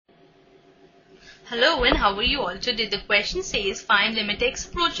Hello and how are you all? Today the question says find limit x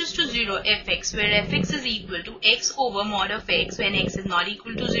approaches to 0 fx where fx is equal to x over mod of x when x is not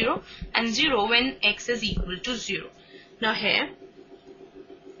equal to 0 and 0 when x is equal to 0. Now here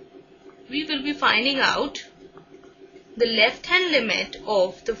we will be finding out the left hand limit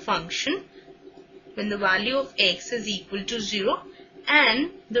of the function when the value of x is equal to 0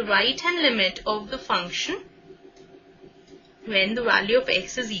 and the right hand limit of the function when the value of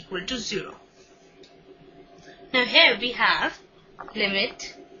x is equal to 0. Now here we have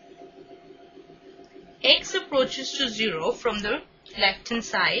limit x approaches to 0 from the left hand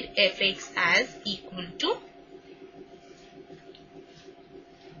side fx as equal to,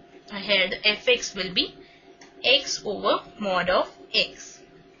 here the fx will be x over mod of x.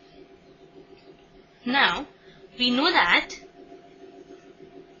 Now we know that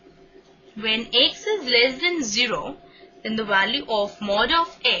when x is less than 0, then the value of mod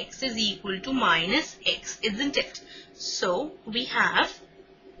of x is equal to minus x, isn't it? So we have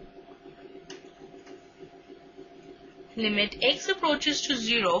limit x approaches to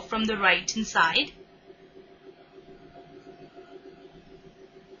 0 from the right hand side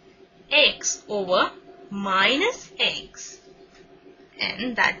x over minus x,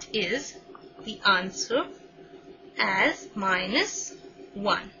 and that is the answer as minus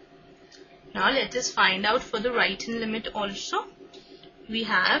 1. Now let us find out for the right hand limit also. We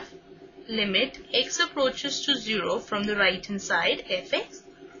have limit x approaches to 0 from the right hand side fx,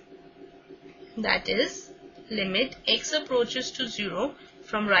 that is limit x approaches to 0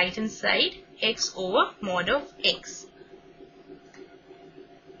 from right hand side x over mod of x.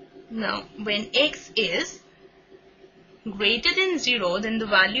 Now when x is greater than 0, then the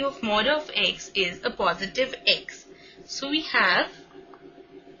value of mod of x is a positive x. So we have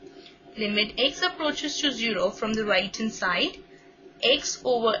limit x approaches to 0 from the right hand side x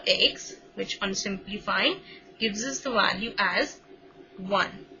over x, which on simplifying gives us the value as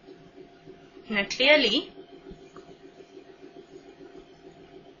 1. Now clearly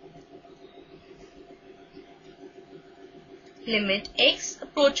limit x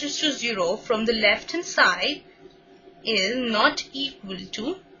approaches to 0 from the left hand side is not equal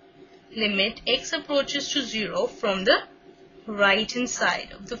to limit x approaches to 0 from the right hand side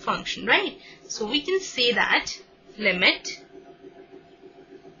of the function, right? So we can say that limit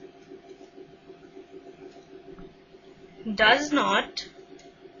does not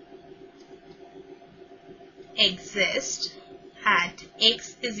exist at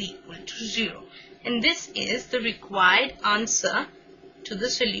x is equal to 0, and this is the required answer to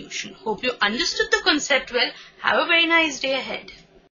the solution. Hope you understood the concept well. Have a very nice day ahead.